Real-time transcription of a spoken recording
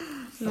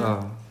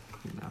Og,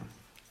 ja.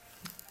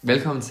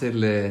 Velkommen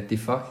til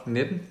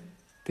Divoc-19.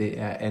 Det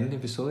er anden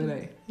episode i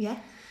dag. Ja,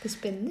 det er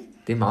spændende.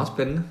 Det er meget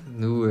spændende.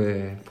 Nu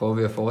prøver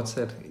vi at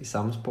fortsætte i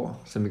samme spor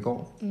som i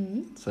går.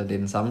 Så det er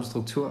den samme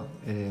struktur.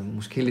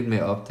 Måske lidt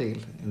mere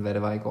opdelt, end hvad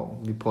det var i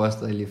går. Vi prøver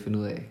stadig lige at finde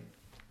ud af,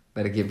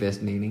 hvad der giver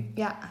bedst mening.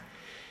 Ja.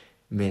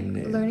 Men,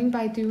 learning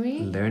by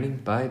doing.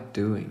 Learning by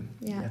doing.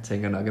 Ja. Jeg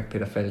tænker nok, at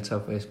Peter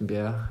Faltoft og Esben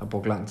Bjerre har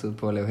brugt lang tid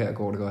på at lave Her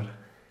går det godt.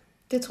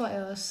 Det tror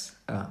jeg også.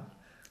 Ja.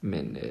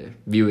 Men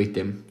vi er jo ikke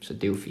dem, så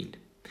det er jo fint.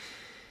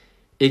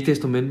 Ikke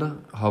desto mindre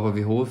hopper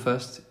vi hovedet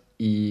først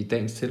i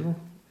dagens tilbud.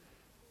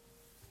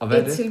 Og hvad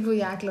er det? Et tilbud,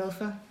 jeg er glad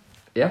for.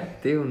 Ja,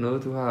 det er jo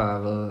noget, du har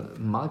været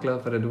meget glad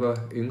for, da du var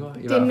yngre.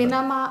 Det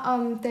minder mig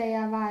om, da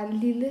jeg var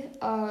lille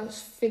og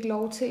fik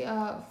lov til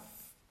at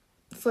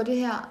få det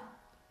her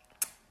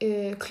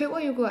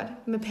kløveryoghurt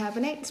med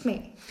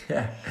pære-banan-smag.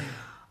 Ja.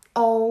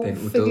 Og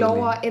fik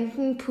lov at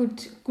enten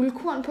putte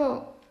guldkorn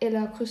på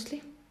eller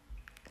krysli.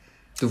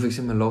 Du fik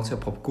simpelthen lov til at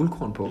proppe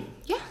guldkorn på?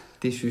 Ja.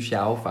 Det synes jeg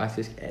jo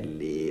faktisk er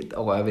lidt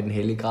at røre ved den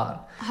hellige grad.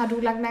 Har du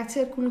lagt mærke til,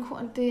 at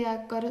guldkorn, det er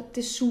godt,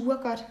 det suger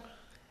godt?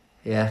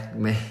 Ja,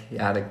 men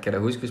jeg kan da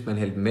huske, hvis man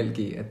hældte mælk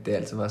i, at det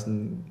altid var sådan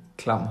en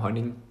klam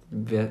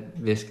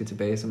honningvæske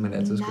tilbage, som man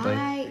altid skulle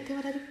drikke. Nej, det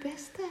var da det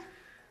bedste.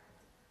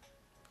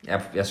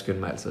 Jeg skyndte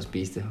mig altid at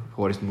spise det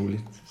hurtigst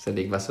muligt, så det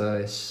ikke var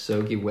så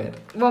soaky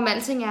wet. Hvorom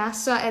alting er,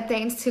 så er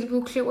dagens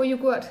tilbud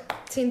kløveryoghurt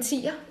til en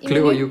 10'er.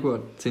 Kløveryoghurt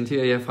til en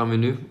 10'er, ja, fra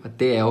Menu. Og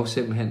det er jo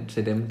simpelthen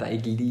til dem, der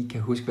ikke lige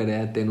kan huske, hvad det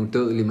er, den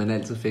udødelige, man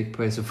altid fik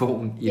på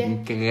SFO'en i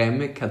den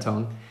grimme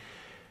karton,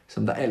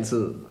 som der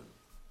altid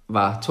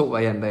var 2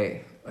 varianter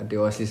af. Og det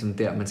var også ligesom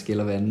der, man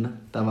skiller vandene.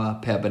 Der var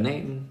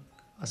pære-bananen,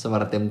 og så var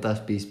der dem, der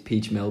spiste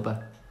peach melba.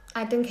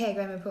 Ej, den kan jeg ikke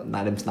være med på.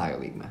 Nej, dem snakker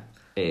vi ikke med.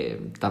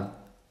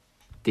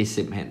 Det er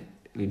simpelthen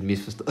et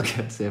misforstået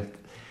koncept.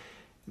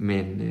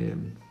 Men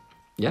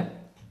ja.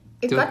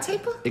 Et godt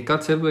tilbud. Et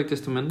godt tilbud, ikke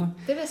desto mindre.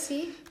 Det vil jeg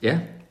sige. Ja,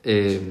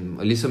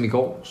 og ligesom i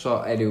går, så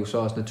er det jo så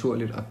også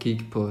naturligt at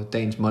kigge på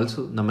dagens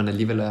måltid, når man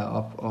alligevel er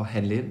op og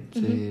handle ind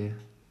til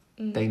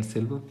dagens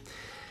tilbud.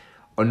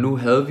 Og nu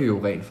havde vi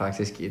jo rent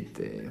faktisk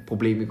et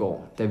problem i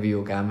går, da vi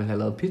jo gerne ville have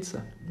lavet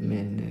pizza.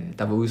 Men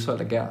der var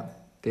udsolgt af gær.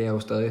 Det er jo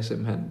stadig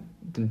simpelthen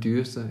den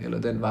dyreste,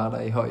 eller den vare, der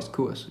er i højst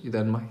kurs i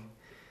Danmark.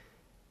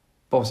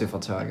 Bortset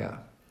fra tørgær.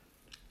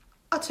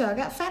 Og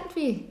tørgær fandt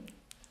vi.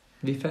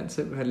 Vi fandt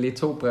simpelthen lige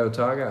 2 brev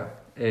tørgær,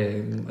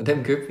 og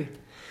dem købte vi.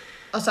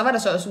 Og så var der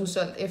så også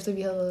udsolgt, efter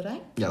vi havde været der,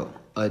 ikke? Jo,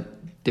 og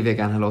det vil jeg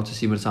gerne have lov til at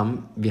sige med det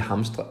samme. Vi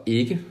hamstrer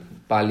ikke,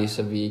 bare lige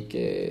så vi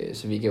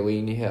ikke er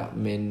uenige her,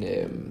 men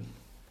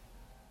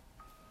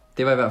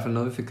det var i hvert fald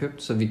noget, vi fik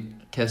købt, så vi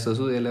kastede os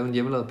ud i at lave en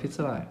hjemmelavet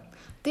pizzadej.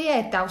 Det er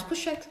et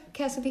dagsprojekt,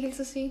 kan jeg så lige helt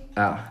så sige.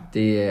 Ja,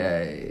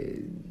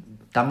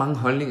 der er mange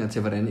holdninger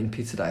til, hvordan en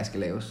pizzadej skal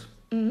laves.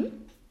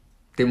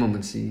 Det må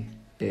man sige.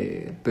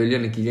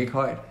 Bølgerne gik ikke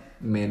højt,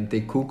 men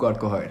det kunne godt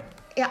gå højt.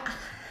 Ja.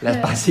 Lad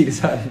os bare sige det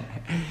sådan.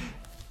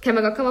 Kan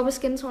man godt komme op og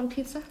skændes over en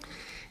pizza?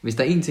 Hvis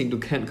der er en ting, du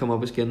kan komme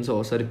op og skændes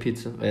over, så er det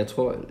pizza. Og jeg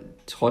tror,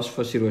 trods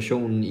for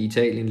situationen i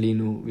Italien lige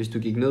nu, hvis du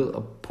gik ned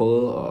og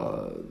prøvede at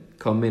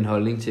komme med en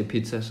holdning til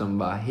pizza, som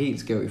var helt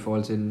skæv i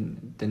forhold til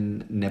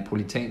den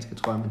napolitanske,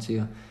 tror jeg, man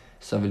siger,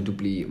 så vil du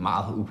blive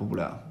meget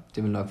upopulær.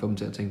 Det vil nok få dem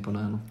til at tænke på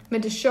noget andet.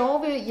 Men det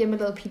sjove ved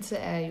hjemmelavet pizza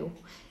er jo,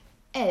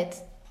 at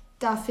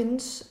der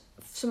findes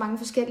så mange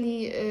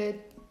forskellige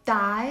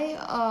dege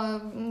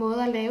og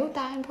måder at lave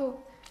dejen på.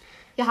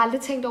 Jeg har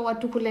aldrig tænkt over, at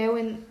du kunne lave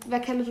en, hvad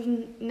kalder du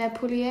den,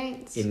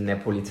 napoleansk? En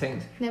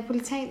napolitansk?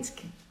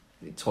 Napolitansk.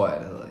 Det tror jeg,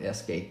 det hedder. Jeg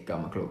skal ikke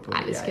gøre mig klog på det.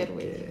 Nej, det skal du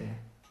ikke.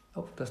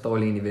 Der står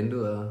lige en i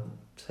vinduet og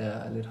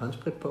tager lidt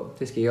håndsprit på.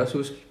 Det skal I også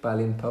huske. Bare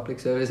lige en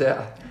public service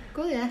her.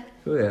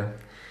 God ja.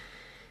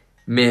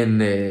 Men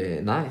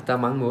nej, der er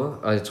mange måder.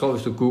 Og jeg tror,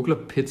 hvis du googler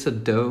pizza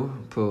dough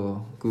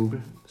på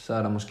Google, så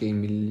er der måske 1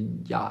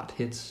 milliard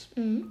hits.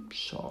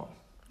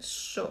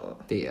 Så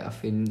det er at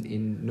finde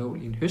en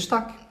nål i en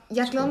høstak.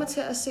 Jeg glæder mig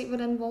til at se,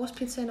 hvordan vores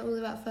pizza ender ud i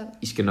hvert fald.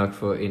 I skal nok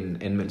få en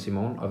anmeldelse i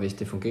morgen, og hvis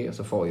det fungerer,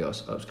 så får I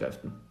også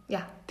opskriften.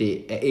 Ja.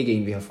 Det er ikke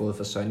en, vi har fået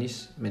fra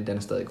Sonny's, men den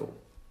er stadig god.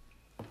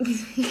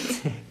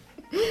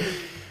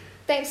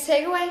 Dagens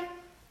takeaway.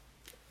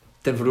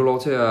 Den får du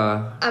lov til at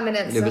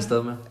løbe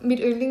afsted med. Mit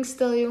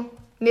yndlingssted jo.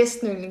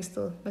 Næsten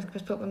yndlingssted. Man skal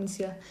passe på, hvad man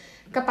siger.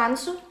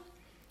 Garbanzo.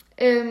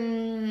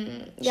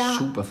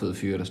 Super fed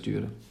fyre, der styrer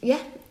det. Ja,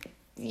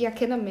 jeg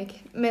kender dem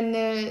ikke. Men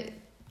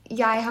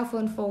jeg har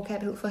fået en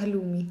forkærlighed for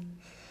halloumi.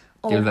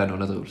 Det vil være en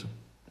underdrivelse.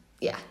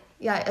 Ja,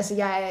 jeg er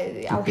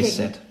afhængig.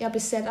 Besat. Jeg er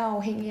besat og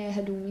afhængig af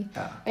halloumi.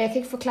 Ja. Og jeg kan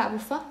ikke forklare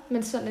hvorfor,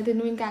 men sådan er det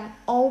nu engang.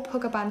 Og på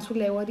Garbanzo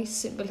laver de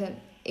simpelthen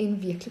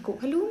en virkelig god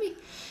halloumi.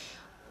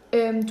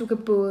 Du kan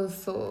både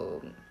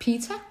få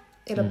pita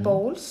eller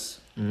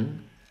balls.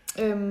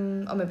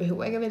 Og man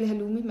behøver ikke at vælge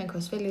halloumi. Man kan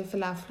også vælge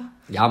falafler.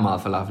 Jeg er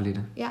meget falafel i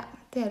det. Ja,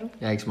 det er du.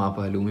 Jeg er ikke så meget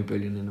på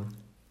halloumi-bølgen endnu.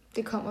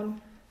 Det kommer du.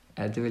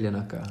 Ja, det vil jeg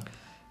nok gøre.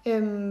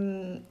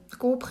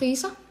 Gode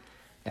priser.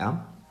 Ja,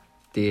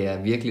 det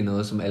er virkelig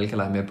noget, som alle kan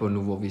lege med på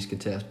nu, hvor vi skal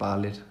til at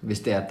spare lidt. Hvis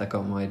det er, at der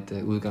kommer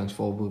et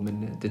udgangsforbud,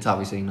 men det tager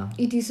vi senere.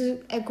 I disse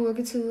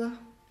agurketider.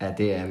 Ja,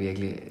 det er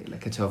virkelig, eller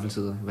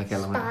kartoffeltider, hvad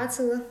kalder man det?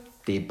 Sparetider.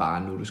 Det er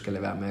bare nu, du skal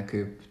lade være med at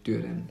købe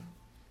dyrt ind.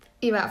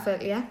 I hvert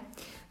fald, ja.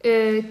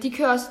 De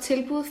kører også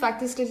tilbud,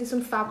 faktisk lidt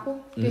ligesom Fabro.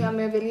 Det her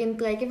med at vælge en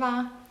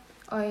drikkevare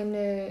og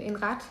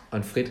en ret. Og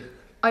en frit.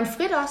 Og en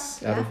frit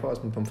også. Ja, du får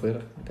også en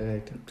pomfritter, det er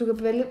rigtigt. Du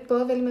kan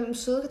både vælge mellem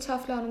søde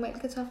kartofler og normale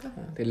kartofler.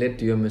 Ja, det er lidt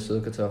dyre med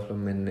søde kartofler,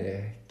 men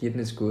giv den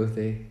et skud,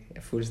 det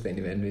er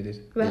fuldstændig vanvittigt.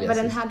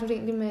 Hvordan har du det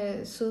egentlig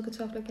med søde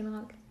kartofler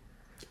generelt?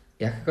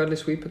 Jeg kan godt lide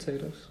sweet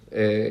potatoes.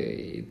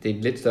 Det er et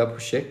lidt større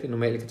projekt end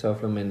normale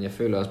kartofler, men jeg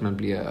føler også,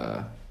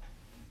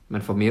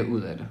 man får mere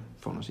ud af det,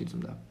 for at sige det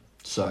som der.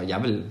 Så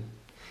jeg vil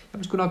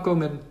sgu nok gå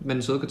med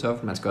den søde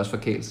kartoffel. Man skal også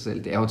forkæle sig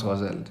selv. Det er jo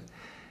trods alt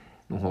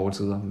nogle hårde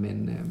tider,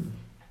 men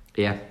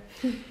ja.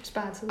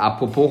 Sparetid.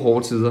 Apropos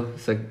hårde tider,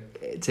 så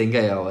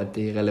tænker jeg jo, at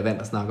det er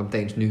relevant at snakke om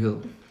dagens nyhed.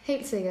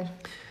 Helt sikkert.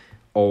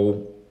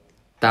 Og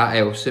der er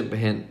jo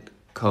simpelthen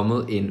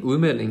kommet en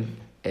udmelding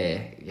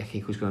af, jeg kan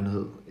ikke huske, hvad hun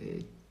hed,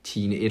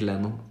 Tine et eller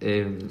andet.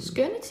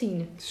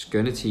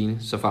 Skønne Tine,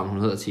 så frem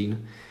hun hedder Tine.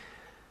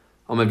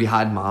 Om at vi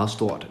har et meget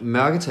stort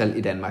mørketal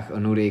i Danmark,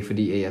 og nu er det ikke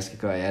fordi, at jeg skal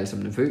gøre jer alle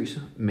sammen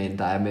nervøse, men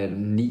der er mellem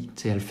 9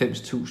 til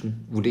 90.000,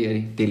 vurderer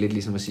de. Det er lidt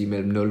ligesom at sige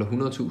mellem 0 og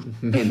 100.000.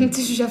 Men det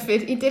synes jeg er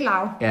fedt, i det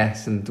lav. Ja,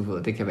 sådan du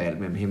ved, det kan være alt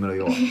mellem himmel og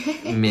jord.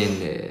 Men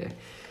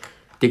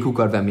det kunne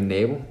godt være min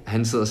nabo.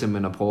 Han sidder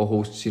simpelthen og prøver at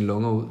hoste sine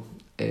lunger ud.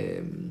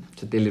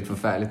 Så det er lidt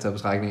forfærdeligt til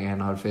betrækning, at han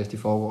har holdt fest i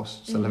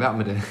forgårs. Så lad være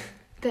med det.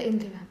 Det er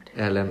endelig være med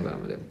det. Ja, lad være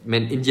med det.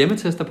 Men en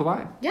hjemmetest er på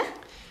vej. Ja.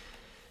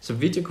 Så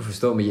vidt jeg kunne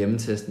forstå med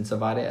hjemmetesten, så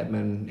var det, at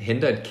man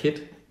henter et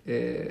kit,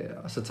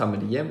 og så tager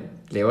man det hjem,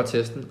 laver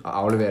testen og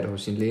afleverer det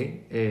hos sin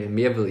læge.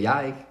 Mere ved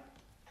jeg ikke.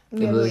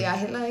 Mere ved jeg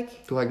heller ikke.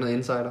 Du har ikke noget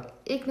insider?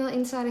 Ikke noget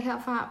insider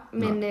herfra,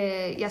 men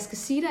jeg skal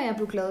sige dig, at jeg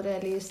blev glad, da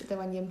jeg læste, at der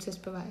var en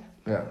hjemmetest på vej.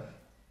 Ja.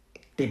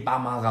 Det er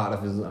bare meget rart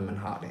at vide, om man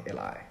har det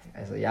eller ej.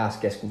 Altså, jeg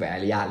skal sgu være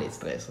ærlig, jeg er lidt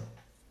stresset.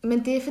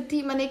 Men det er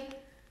fordi,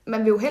 man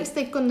vil jo helst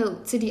ikke gå ned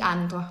til de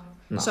andre,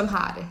 som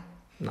har det.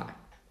 Nej.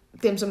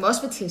 Dem, som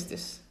også vil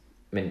testes.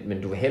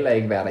 Men du vil heller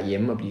ikke være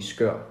derhjemme og blive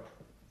skør.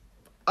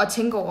 Og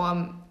tænke over,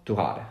 om du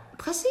har det.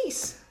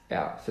 Præcis.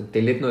 Ja, så det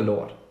er lidt noget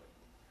lort.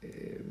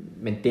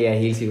 Men det er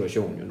hele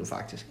situationen jo nu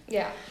faktisk.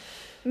 Ja,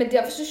 men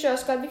derfor synes jeg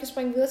også godt, at vi kan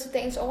springe videre til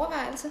dagens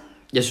overvejelse.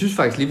 Jeg synes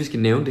faktisk lige, vi skal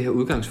nævne det her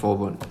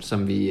udgangsforbund,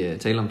 som vi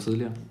talte om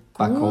tidligere.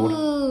 Bare kort.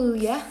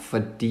 Ja.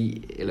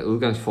 Fordi, eller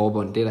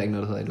udgangsforbund, det er der ikke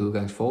noget, der hedder et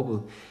udgangsforbud.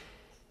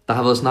 Der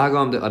har været snak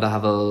om det, og der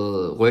har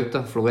været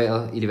rygter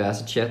floreret i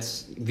diverse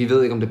chats. Vi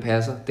ved ikke, om det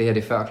passer. Det her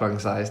det er før klokken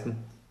 16.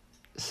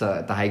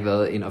 Så der har ikke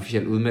været en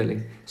officiel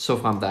udmelding. Så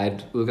frem der er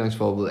et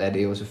udgangsforbud, er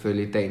det jo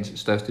selvfølgelig dagens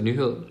største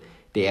nyhed.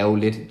 Det er jo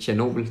lidt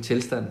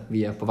Tjernobyl-tilstand,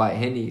 vi er på vej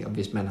hen i, og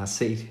hvis man har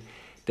set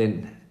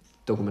den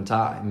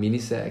dokumentar,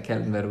 miniserie,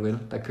 kald den hvad du vil,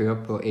 der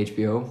kører på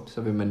HBO,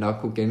 så vil man nok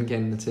kunne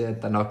genkende til,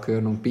 at der nok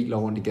kører nogle biler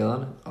rundt i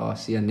gaderne og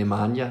siger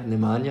Nemanja,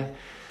 Nemanja.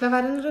 Hvad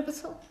var det nu, det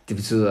betød? Det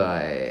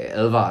betyder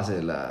advarsel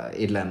eller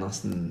et eller andet,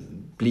 sådan,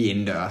 bliv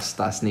indendørs.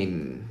 Der er sådan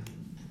en,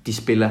 de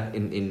spiller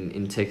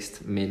en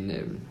tekst, men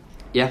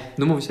ja,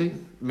 nu må vi se.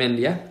 Men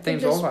ja,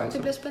 dagens overvejelse.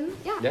 Det bliver spændende,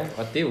 ja. Ja,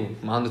 og det er jo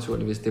meget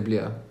naturligt, hvis det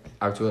bliver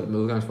aktuelt med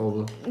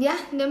udgangsforbud.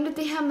 Ja, nemlig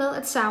det her med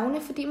at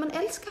savne, fordi man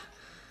elsker.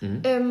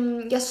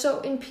 Mm. Jeg så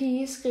en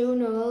pige skrive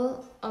noget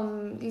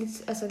om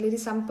lidt i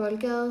samme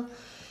boldgade,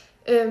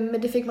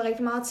 men det fik mig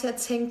rigtig meget til at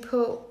tænke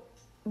på,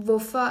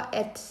 hvorfor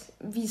at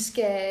vi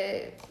skal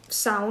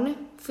savne,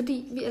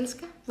 fordi vi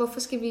elsker. Hvorfor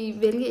skal vi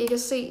vælge ikke at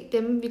se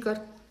dem, vi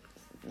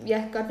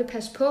godt vil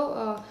passe på,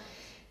 og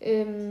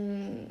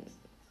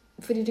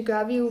fordi det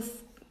gør vi jo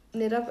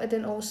netop af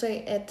den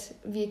årsag, at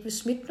vi ikke vil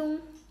smitte nogen.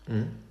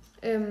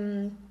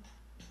 Mm.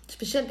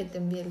 Specielt ikke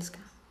dem, vi elsker.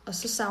 Og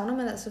så savner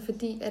man altså,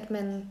 fordi at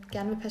man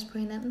gerne vil passe på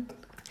hinanden.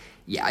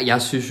 Ja,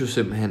 jeg synes jo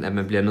simpelthen, at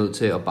man bliver nødt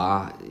til at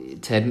bare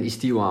tage den i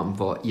stiv arm,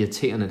 hvor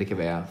irriterende det kan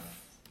være.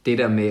 Det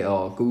der med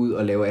at gå ud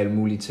og lave alle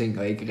mulige ting,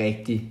 og ikke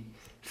rigtig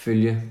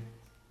følge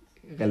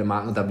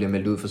reglementet, der bliver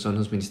meldt ud fra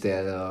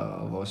Sundhedsministeriet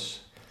og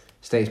vores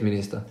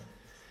statsminister.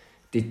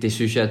 Det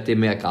synes jeg, det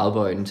med at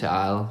gradbøje den til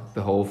eget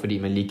behov, fordi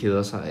man lige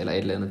keder sig eller et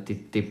eller andet,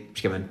 det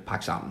skal man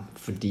pakke sammen.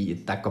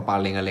 Fordi der går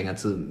bare længere og længere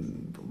tid,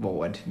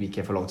 hvor at vi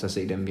kan få lov til at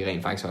se dem, vi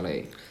rent faktisk holder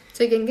af.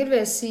 Til gengæld vil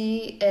jeg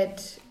sige,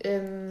 at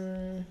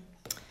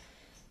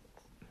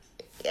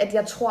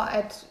jeg tror,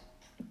 at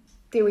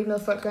det er jo ikke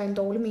noget, folk gør i en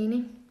dårlig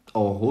mening.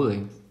 Overhovedet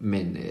ikke,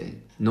 men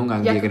nogle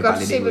gange virker det bare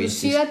lidt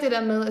egoistisk. Jeg kan godt se, hvad du siger, det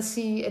der med at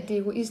sige, at det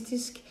er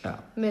egoistisk. Ja.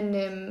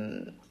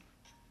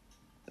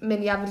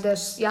 Men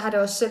jeg har det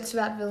også selv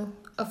svært ved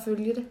at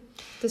følge det.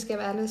 Det skal jeg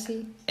være ærlig at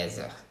sige.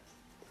 Altså,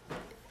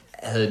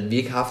 havde vi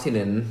ikke haft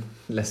hinanden,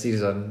 lad os sige det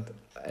sådan,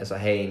 altså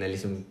have en, der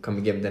ligesom kom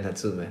igennem den her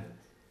tid med,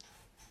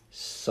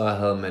 så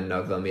havde man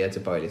nok været mere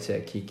tilbøjelig til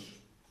at kigge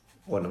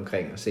rundt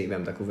omkring og se,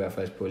 hvem der kunne være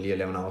frisk på lige at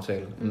lave en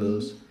aftale og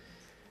mødes.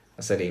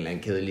 Og så er det en eller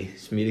anden kedelig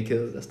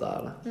smittekæde, der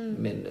starter.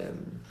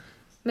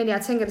 Men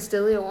jeg tænker det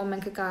stadig over, om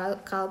man kan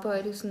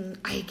gradbøje det sådan,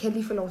 kan jeg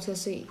lige få lov til at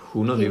se?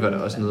 100, vi var der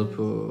også nede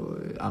på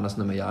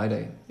Andersen og med jeg i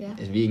dag. Ja.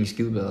 Altså, vi er ikke en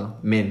skide bedre.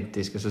 Men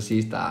det skal så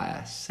siges, der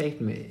er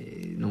sagt med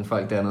nogle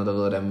folk dernede, der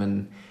ved, at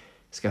man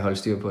skal holde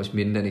styr på, at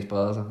smitten den ikke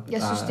spreder sig.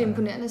 Jeg synes, det er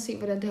imponerende at se,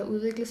 hvordan det har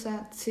udviklet sig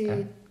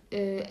til,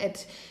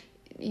 at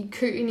i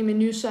køen i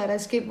Menu, så er der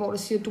et skilt, hvor der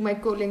siger, at du må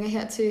ikke gå længere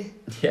hertil,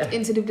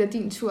 indtil det bliver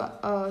din tur,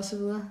 og så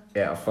videre.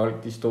 Ja, og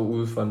folk, de stod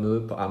ude for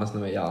nede på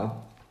Andersen og Jara,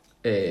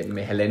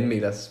 med 1,5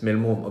 meters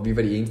mellemrum, og vi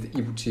var de eneste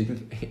i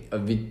butikken,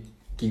 og vi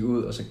gik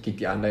ud, og så gik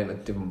de andre ind,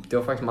 og det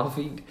var faktisk meget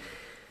fint.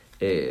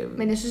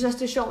 Men jeg synes også,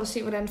 det er sjovt at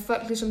se, hvordan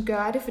folk ligesom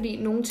gør det,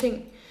 fordi nogle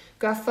ting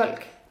gør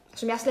folk,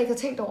 som jeg slet ikke har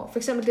tænkt over. For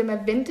eksempel det med at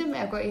vente med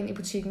at gå ind i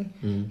butikken.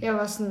 Jeg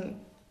var sådan,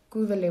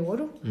 gud, hvad laver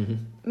du?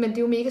 Men det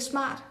er jo mega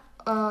smart.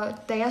 Og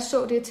da jeg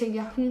så det, tænkte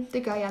jeg,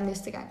 det gør jeg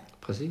næste gang.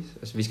 Præcis.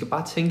 Altså, vi skal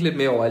bare tænke lidt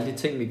mere over alle de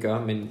ting, vi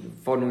gør, men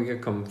for nu ikke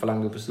at komme for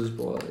langt ud på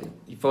sidesporet.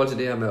 I forhold til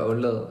det her med at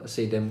undlade at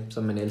se dem,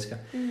 som man elsker,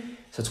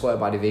 så tror jeg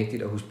bare, det er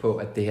vigtigt at huske på,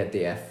 at det her,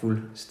 det er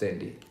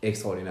fuldstændig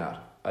ekstraordinært.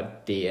 Og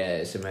det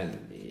er simpelthen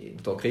en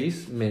stor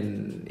krise,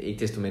 men ikke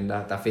desto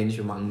mindre. Der findes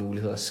jo mange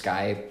muligheder.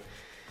 Skype,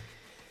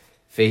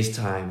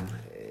 FaceTime.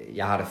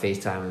 Jeg har da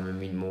FaceTime med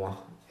min mor.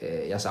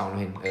 Jeg savner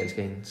hende, og jeg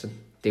elsker hende. Så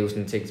det er jo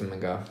sådan en ting, som man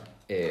gør.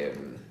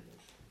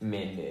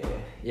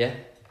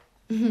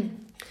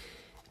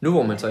 Nu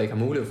hvor man så ikke har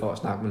mulighed for at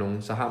snakke med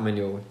nogen, så har man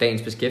jo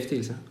dagens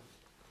beskæftigelse.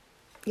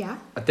 Ja.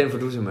 Og den får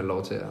du simpelthen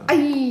lov til at...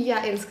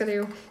 Jeg elsker det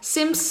jo.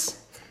 Sims.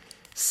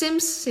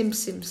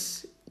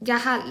 Jeg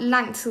har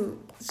lang tid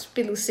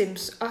spillet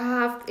Sims, og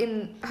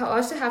har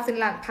også haft en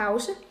lang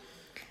pause.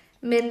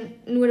 Men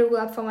nu er det jo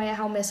gået op for mig, at jeg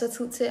har jo masser af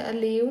tid til at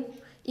leve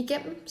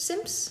igennem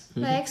Sims,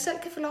 når jeg ikke selv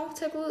kan få lov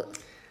til at gå ud.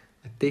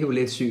 Det er jo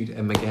lidt sygt,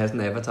 at man kan have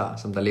sådan en avatar,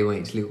 som der lever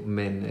ens liv,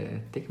 men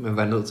det kan man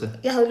være nødt til.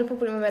 Jeg havde lidt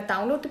problemer med at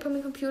downloade det på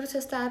min computer til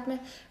at starte med,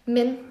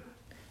 men...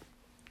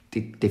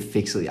 Det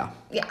fikset jeg.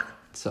 Ja.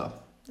 Så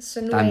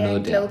nu der er jeg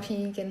en glad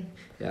pige igen.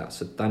 Ja,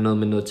 så der er noget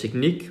med noget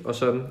teknik og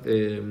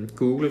sådan.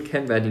 Google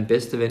kan være din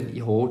bedste ven i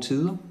hårde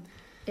tider.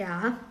 Ja.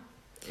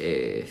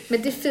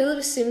 Men det fede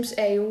ved Sims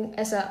er jo,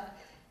 altså...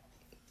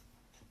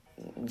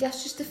 Jeg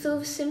synes, det fede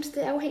ved Sims,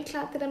 det er jo helt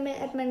klart det der med,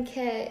 at man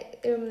kan...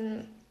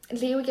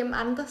 leve igennem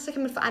andre, så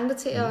kan man få andre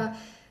til at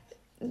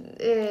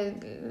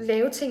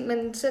lave ting,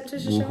 man selv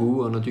synes er sjovt.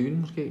 Woohoo under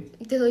dynen måske?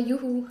 Det hedder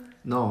Juhu.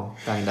 Nå,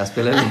 der er en, der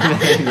spiller lidt.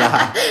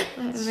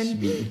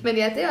 Men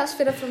ja, det er også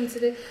fedt at få dem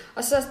til det.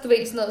 Og så, du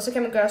ved sådan noget, så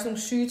kan man gøre sådan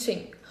nogle syge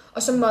ting.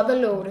 Og så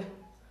motherloade.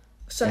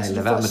 Så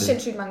du får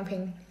sindssygt mange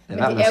penge. Men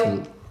det er jo,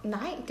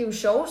 det er jo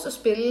sjovest at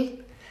spille,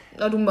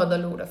 når du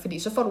motherloader, fordi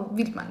så får du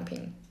vildt mange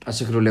penge. Og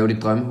så kan du lave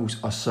dit drømmehus,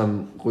 og så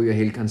ryger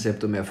hele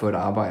konceptet med at få et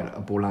arbejde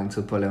og bruge lang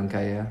tid på at lave en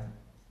karriere.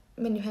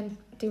 Men Johan,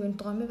 det er jo en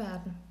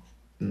drømmeverden.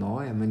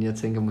 Nå ja, men jeg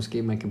tænker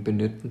måske, man kan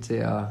benytte den til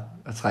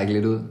at trække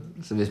lidt ud.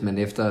 Så hvis man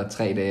efter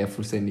 3 dage er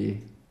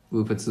fuldstændig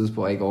ude på et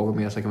tidsspor og ikke orker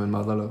mere, så kan man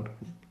motherload.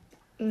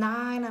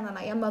 Nej.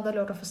 Jeg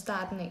motherloader fra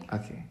starten af.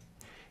 Okay.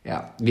 Ja,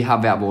 vi har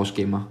hver vores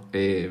gemmer.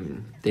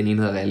 Den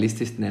ene hedder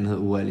realistisk, den anden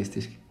hedder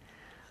urealistisk.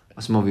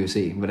 Og så må vi jo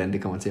se, hvordan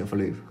det kommer til at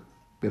forløbe.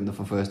 Hvem der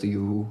får første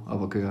juhu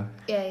op at køre.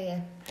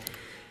 Ja.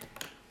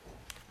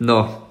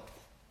 Når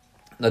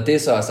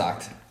det så er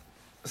sagt,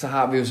 så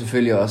har vi jo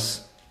selvfølgelig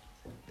også,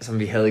 som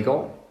vi havde i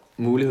går,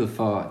 mulighed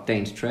for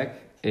dagens track.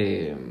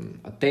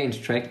 Og dagens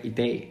track i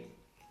dag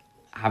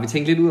har vi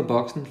tænkt lidt ud af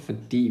boksen,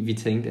 fordi vi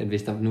tænkte, at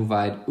hvis der nu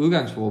var et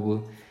udgangsforbud,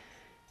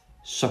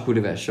 så kunne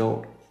det være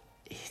sjovt.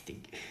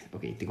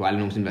 Det kunne aldrig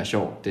nogensinde være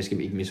sjovt, det skal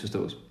vi ikke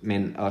misforstås.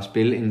 Men at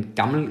spille en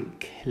gammel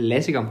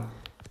klassiker,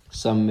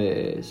 som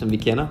vi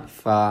kender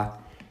fra...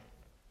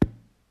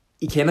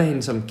 I kender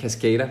hende som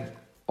Cascada,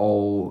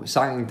 og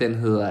sangen den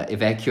hedder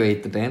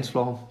Evacuate the Dance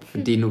Floor,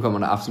 fordi nu kommer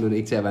der absolut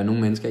ikke til at være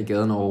nogen mennesker i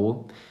gaden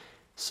overhovedet.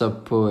 Så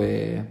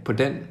på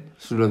den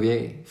slutter vi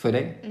af for i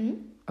dag,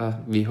 og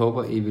vi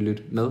håber, I vil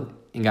lytte med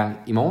en gang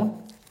i morgen.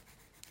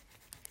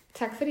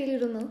 Tak fordi I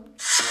lyttede med.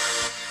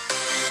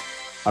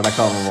 Og der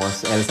kommer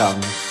vores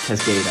allesammen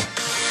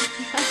Cascada.